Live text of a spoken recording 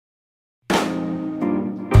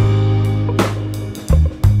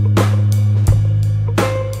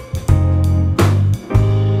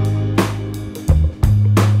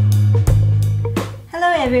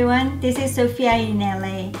everyone, this is Sophia in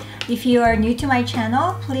LA. If you are new to my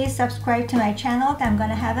channel, please subscribe to my channel. I'm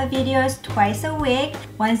gonna have a videos twice a week.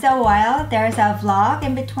 Once in a while, there's a vlog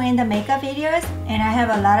in between the makeup videos, and I have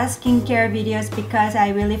a lot of skincare videos because I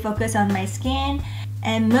really focus on my skin.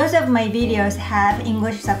 And most of my videos have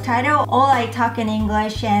English subtitle, or I talk in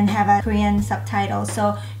English and have a Korean subtitle,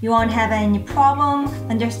 so you won't have any problem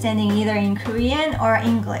understanding either in Korean or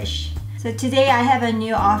English. So today I have a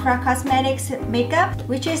new OFRA Cosmetics makeup,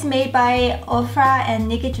 which is made by OFRA and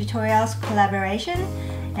NikkieTutorials collaboration.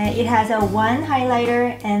 It has a 1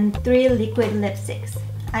 highlighter and 3 liquid lipsticks.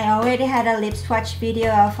 I already had a lip swatch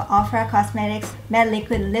video of OFRA Cosmetics matte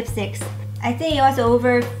liquid lipsticks. I think it was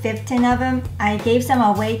over 15 of them. I gave some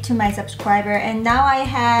away to my subscriber, and now I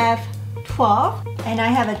have 12. And I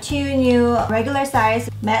have a 2 new regular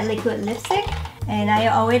size matte liquid lipstick. And I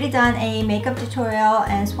already done a makeup tutorial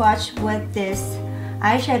and swatch with this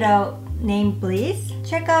eyeshadow named Blvd.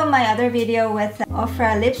 Check out my other video with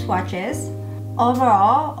OFRA lip swatches.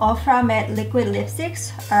 Overall, OFRA matte liquid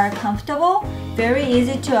lipsticks are comfortable, very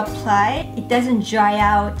easy to apply. It doesn't dry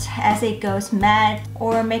out as it goes matte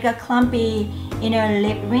or make a clumpy inner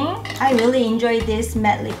lip ring. I really enjoy these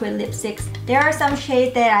matte liquid lipsticks. There are some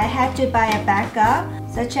shades that I had to buy a backup,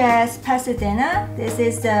 such as Pasadena. This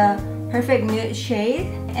is the perfect nude shade,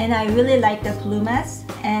 and I really like the Plumas.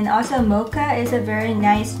 And also Mocha is a very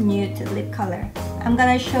nice nude lip color. I'm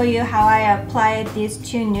gonna show you how I applied these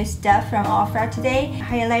 2 new stuff from OFRA today: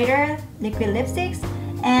 highlighter, liquid lipsticks,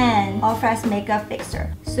 and OFRA's makeup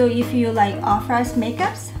fixer. So if you like OFRA's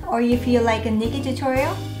makeups, or if you like a Nikkie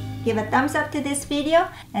tutorial, give a thumbs up to this video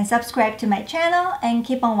and subscribe to my channel and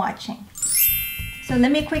keep on watching. So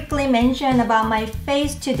let me quickly mention about my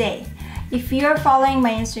face today. If you're following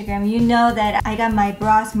my Instagram, you know that I got my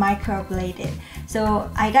brows microbladed. So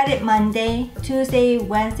I got it Monday, Tuesday,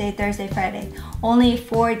 Wednesday, Thursday, Friday. Only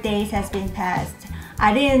 4 days has been passed.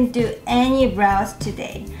 I didn't do any brows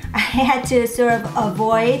today. I had to sort of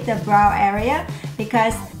avoid the brow area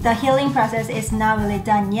because the healing process is not really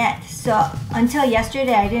done yet. So until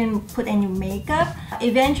yesterday, I didn't put any makeup.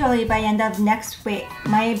 Eventually, by end of next week,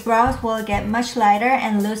 my brows will get much lighter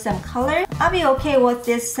and lose some color. I'll be okay with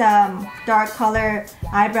this dark color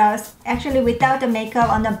eyebrows. Actually, without the makeup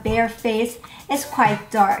on the bare face, it's quite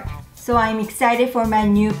dark. So I'm excited for my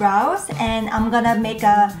new brows, and I'm gonna make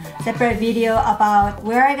a separate video about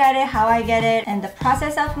where I got it, how I get it, and the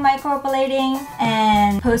process of microblading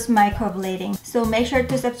and post microblading. So make sure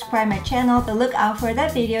to subscribe my channel to look out for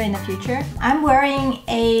that video in the future. I'm wearing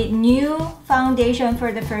a new foundation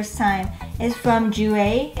for the first time. It's from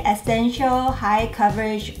Jouer Essential High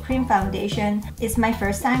Coverage Cream Foundation. It's my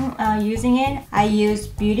first time using it. I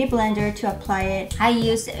used Beauty Blender to apply it. I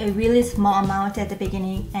used a really small amount at the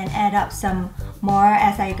beginning and add up some more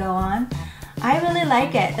as I go on. I really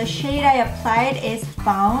like it. The shade I applied is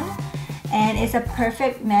Fawn, and it's a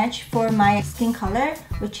perfect match for my skin color,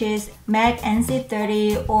 which is MAC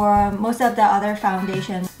NC30 or most of the other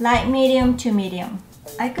foundation, light medium to medium.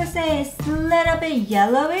 I could say it's a little bit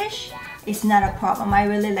yellowish. It's not a problem. I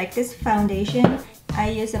really like this foundation.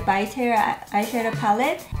 I use a By-Tear eyeshadow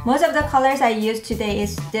palette. Most of the colors I use today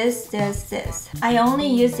is this. I only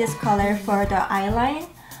use this color for the eyeline,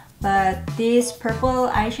 but these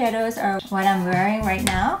purple eyeshadows are what I'm wearing right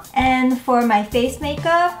now. And for my face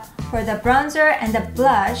makeup, for the bronzer and the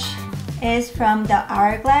blush is from the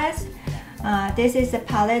Hourglass. This is the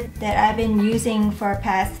palette that I've been using for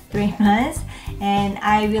past 3 months, and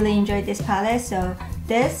I really enjoyed this palette. So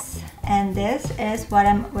this and this is what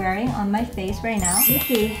I'm wearing on my face right now.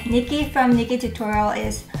 Nikkie from NikkieTutorial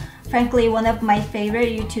is frankly one of my favorite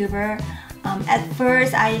YouTubers. At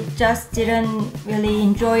first, I just didn't really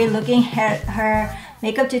enjoy looking at her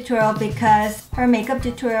makeup tutorial because her makeup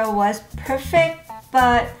tutorial was perfect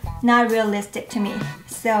but not realistic to me.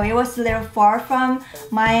 So it was a little far from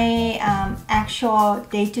my actual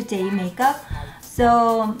day-to-day makeup.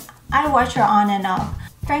 So I watch her on and off.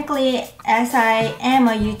 Frankly, as I am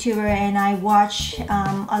a YouTuber and I watch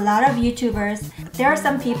a lot of YouTubers, there are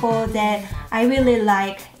some people that I really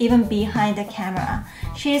like even behind the camera.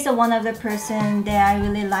 She is one of the person that I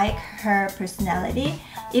really like her personality.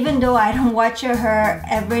 Even though I don't watch her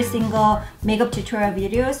every single makeup tutorial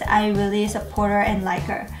videos, I really support her and like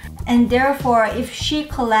her. And therefore, if she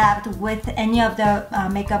collabed with any of the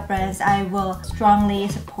makeup brands, I will strongly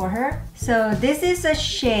support her. So this is a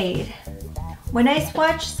shade. When I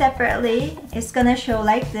swatch separately, it's gonna show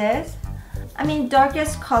like this. I mean,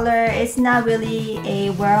 darkest color is not really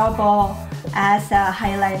a wearable as a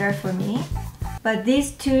highlighter for me. But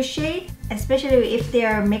these 2 shades, especially if they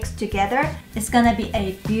are mixed together, it's gonna be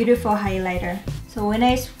a beautiful highlighter. So when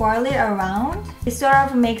I swirl it around, it sort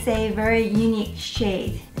of makes a very unique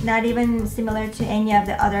shade, not even similar to any of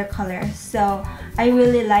the other colors. So I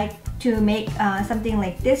really like to make something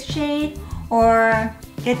like this shade or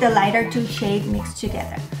get the lighter two shades mixed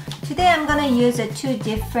together. Today I'm gonna use two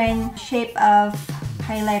different shape of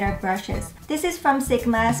highlighter brushes. This is from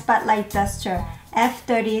Sigma Spotlight Duster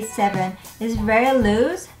F37. It's very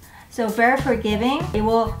loose, so very forgiving. It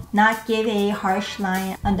will not give a harsh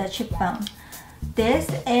line on the cheekbone. This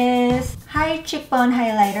is High Cheekbone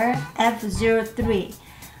Highlighter F03.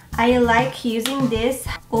 I like using this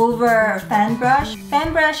over fan brush.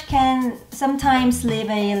 Fan brush can sometimes leave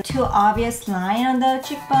a too obvious line on the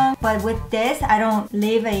cheekbone, but with this I don't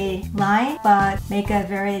leave a line but make a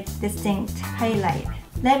very distinct highlight.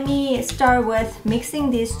 Let me start with mixing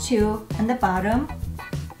these two on the bottom.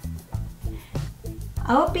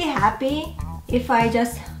 I would be happy if I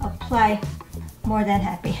just apply more than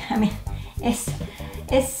happy. I mean,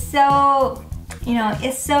 it's so, you know,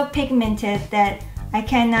 it's so pigmented that I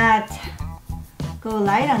cannot go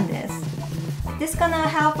light on this. This is gonna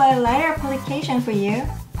help a lighter application for you.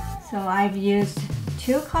 So I've used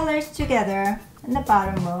two colors together in the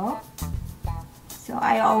bottom row. So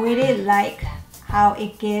I already like how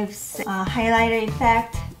it gives a highlighter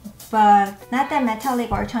effect, but not that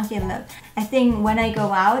metallic or chunky look. I think when I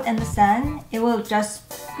go out in the sun, it will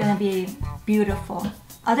just gonna be beautiful.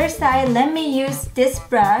 Other side, let me use this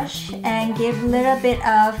brush and give a little bit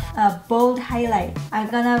of a bold highlight.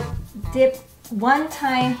 I'm gonna dip one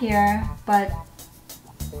time here, but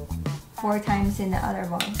 4 times in the other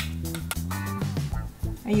one.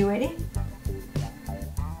 Are you ready?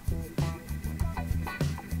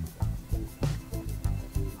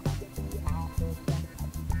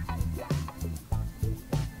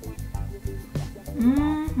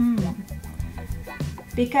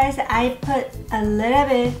 Because I put a little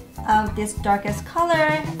bit of this darkest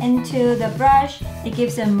color into the brush, it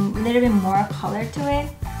gives a little bit more color to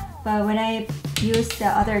it. But when I use the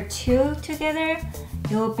other two together,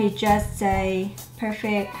 it will be just a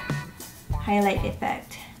perfect highlight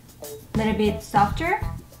effect. A little bit softer,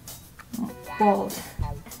 bold.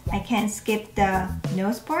 I can't skip the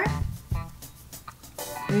nose part.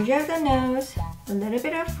 Ridge of the nose, a little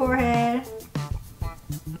bit of forehead.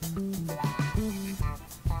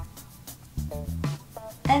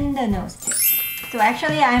 And the nose tip. So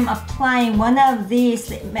actually I'm applying one of these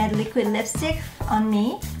matte liquid lipstick on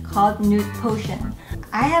me called Nude Potion.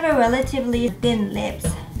 I have a relatively thin lips,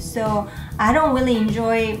 so I don't really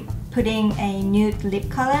enjoy putting a nude lip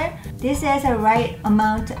color. This has a right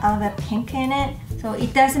amount of a pink in it, so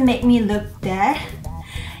it doesn't make me look dead.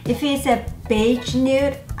 If it's a beige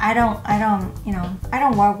nude, I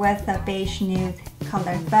don't work with a beige nude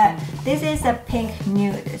color, but this is a pink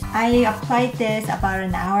nude. I applied this about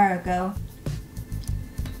an hour ago.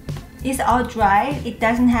 It's all dry. It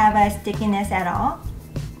doesn't have a stickiness at all.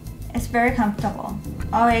 It's very comfortable.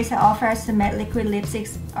 Always OFRA matte liquid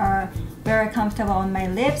lipsticks are very comfortable on my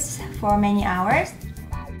lips for many hours.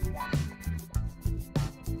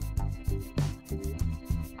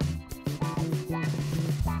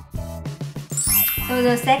 So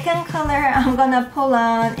the second color I'm gonna pull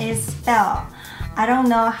on is Spell. I don't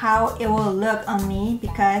know how it will look on me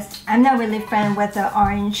because I'm not really fan with the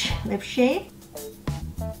orange lip shade.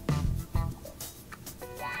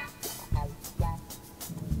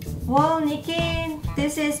 Well, Nikki,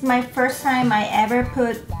 this is my first time I ever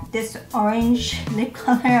put this orange lip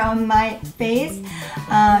color on my face.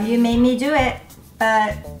 You made me do it,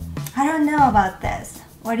 but I don't know about this.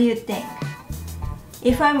 What do you think?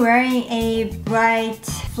 If I'm wearing a bright,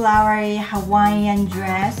 flowery Hawaiian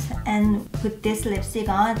dress and put this lipstick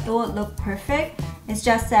on, it will look perfect. It's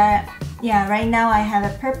just that, yeah, right now I have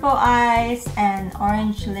a purple eyes and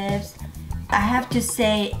orange lips. I have to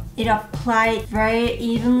say it applied very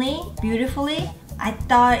evenly, beautifully. I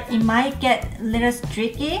thought it might get a little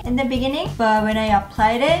streaky in the beginning, but when I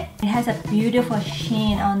applied it, it has a beautiful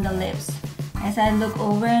sheen on the lips. As I look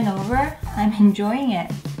over and over, I'm enjoying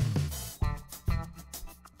it.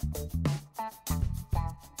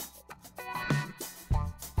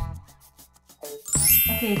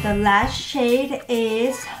 Okay, the last shade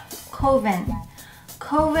is Coven.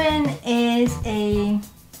 Coven is a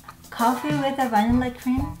coffee with a vanilla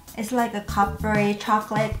cream. It's like a coppery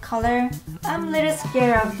chocolate color. I'm a little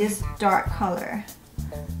scared of this dark color.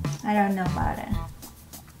 I don't know about it.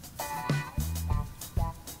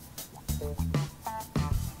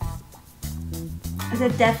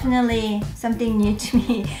 It's definitely something new to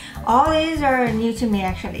me. All these are new to me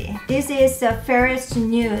actually. This is the fairest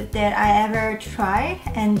nude that I ever tried,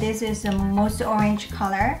 and this is the most orange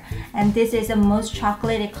color, and this is the most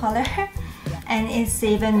chocolatey color. and it's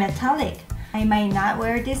even metallic. I might not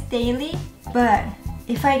wear this daily, but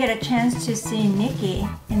if I get a chance to see Nikkie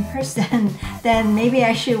in person, then maybe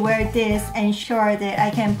I should wear this and ensure that I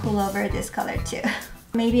can pull over this color too.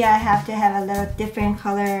 Maybe I have to have a little different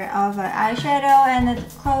color of eyeshadow and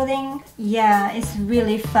clothing. Yeah, it's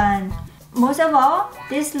really fun. Most of all,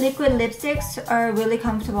 these liquid lipsticks are really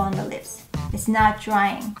comfortable on the lips. It's not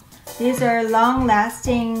drying. These are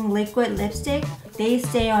long-lasting liquid lipstick. They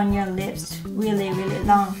stay on your lips really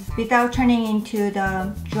long without turning into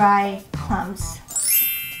the dry clumps.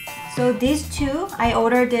 So these two, I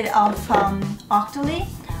ordered it off from Octoly.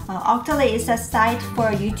 Octoly is a site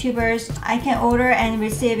for YouTubers. I can order and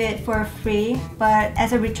receive it for free, but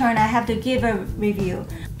as a return, I have to give a review.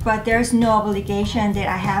 But there's no obligation that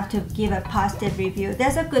I have to give a positive review.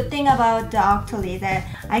 That's a good thing about the Octoly, that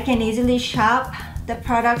I can easily shop the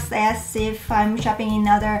products as if I'm shopping in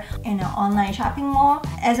other online shopping mall.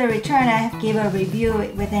 As a return, I have to give a review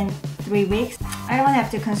within 3 weeks. I don't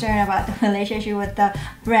have to concern about the relationship with the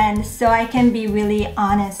brand, so I can be really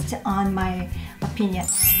honest on my opinion.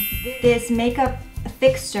 This makeup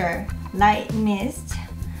fixture light mist,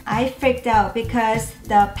 I freaked out because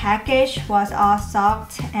the package was all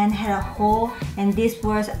soaked and had a hole, and this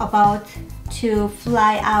was about to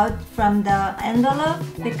fly out from the envelope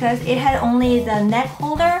because it had only the neck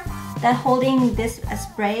holder that holding this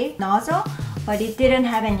spray nozzle, but it didn't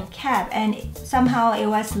have any cap, and somehow it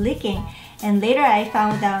was leaking. And later I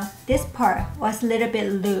found out this part was a little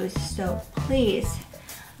bit loose, so please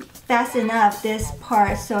fasten up this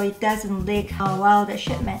part so it doesn't leak while the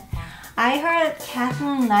shipment. I heard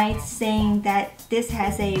Catherine Knight saying that this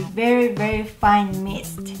has a very fine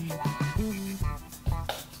mist.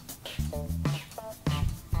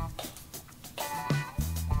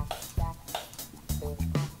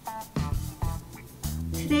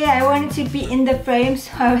 Today I wanted to be in the frame,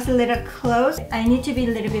 so I was a little close. I need to be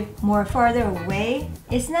a little bit more farther away.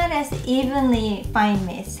 It's not as evenly fine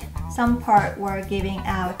mist. Some parts were giving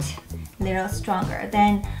out a little stronger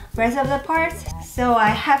than rest of the parts, so I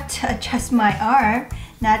have to adjust my arm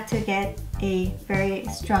not to get a very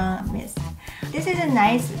strong mist. This is a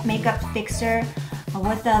nice makeup fixer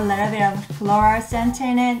with a little bit of floral scent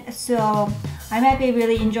in it, so I might be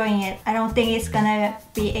really enjoying it. I don't think it's gonna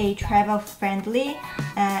be a travel friendly.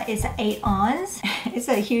 It's 8 ounce. It's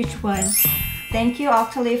a huge one. Thank you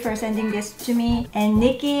Octoly for sending this to me. And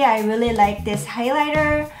Nikkie, I really like this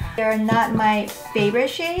highlighter. They're not my favorite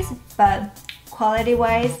shades, but quality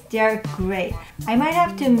wise, they're great. I might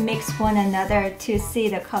have to mix one another to see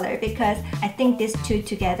the color because I think these two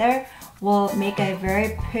together will make a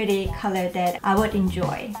very pretty color that I would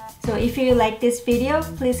enjoy. So if you like this video,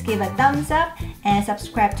 please give a thumbs up and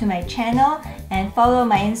subscribe to my channel and follow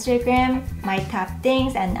my Instagram,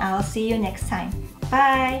 Mytopthingsss, and I'll see you next time.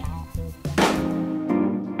 Bye!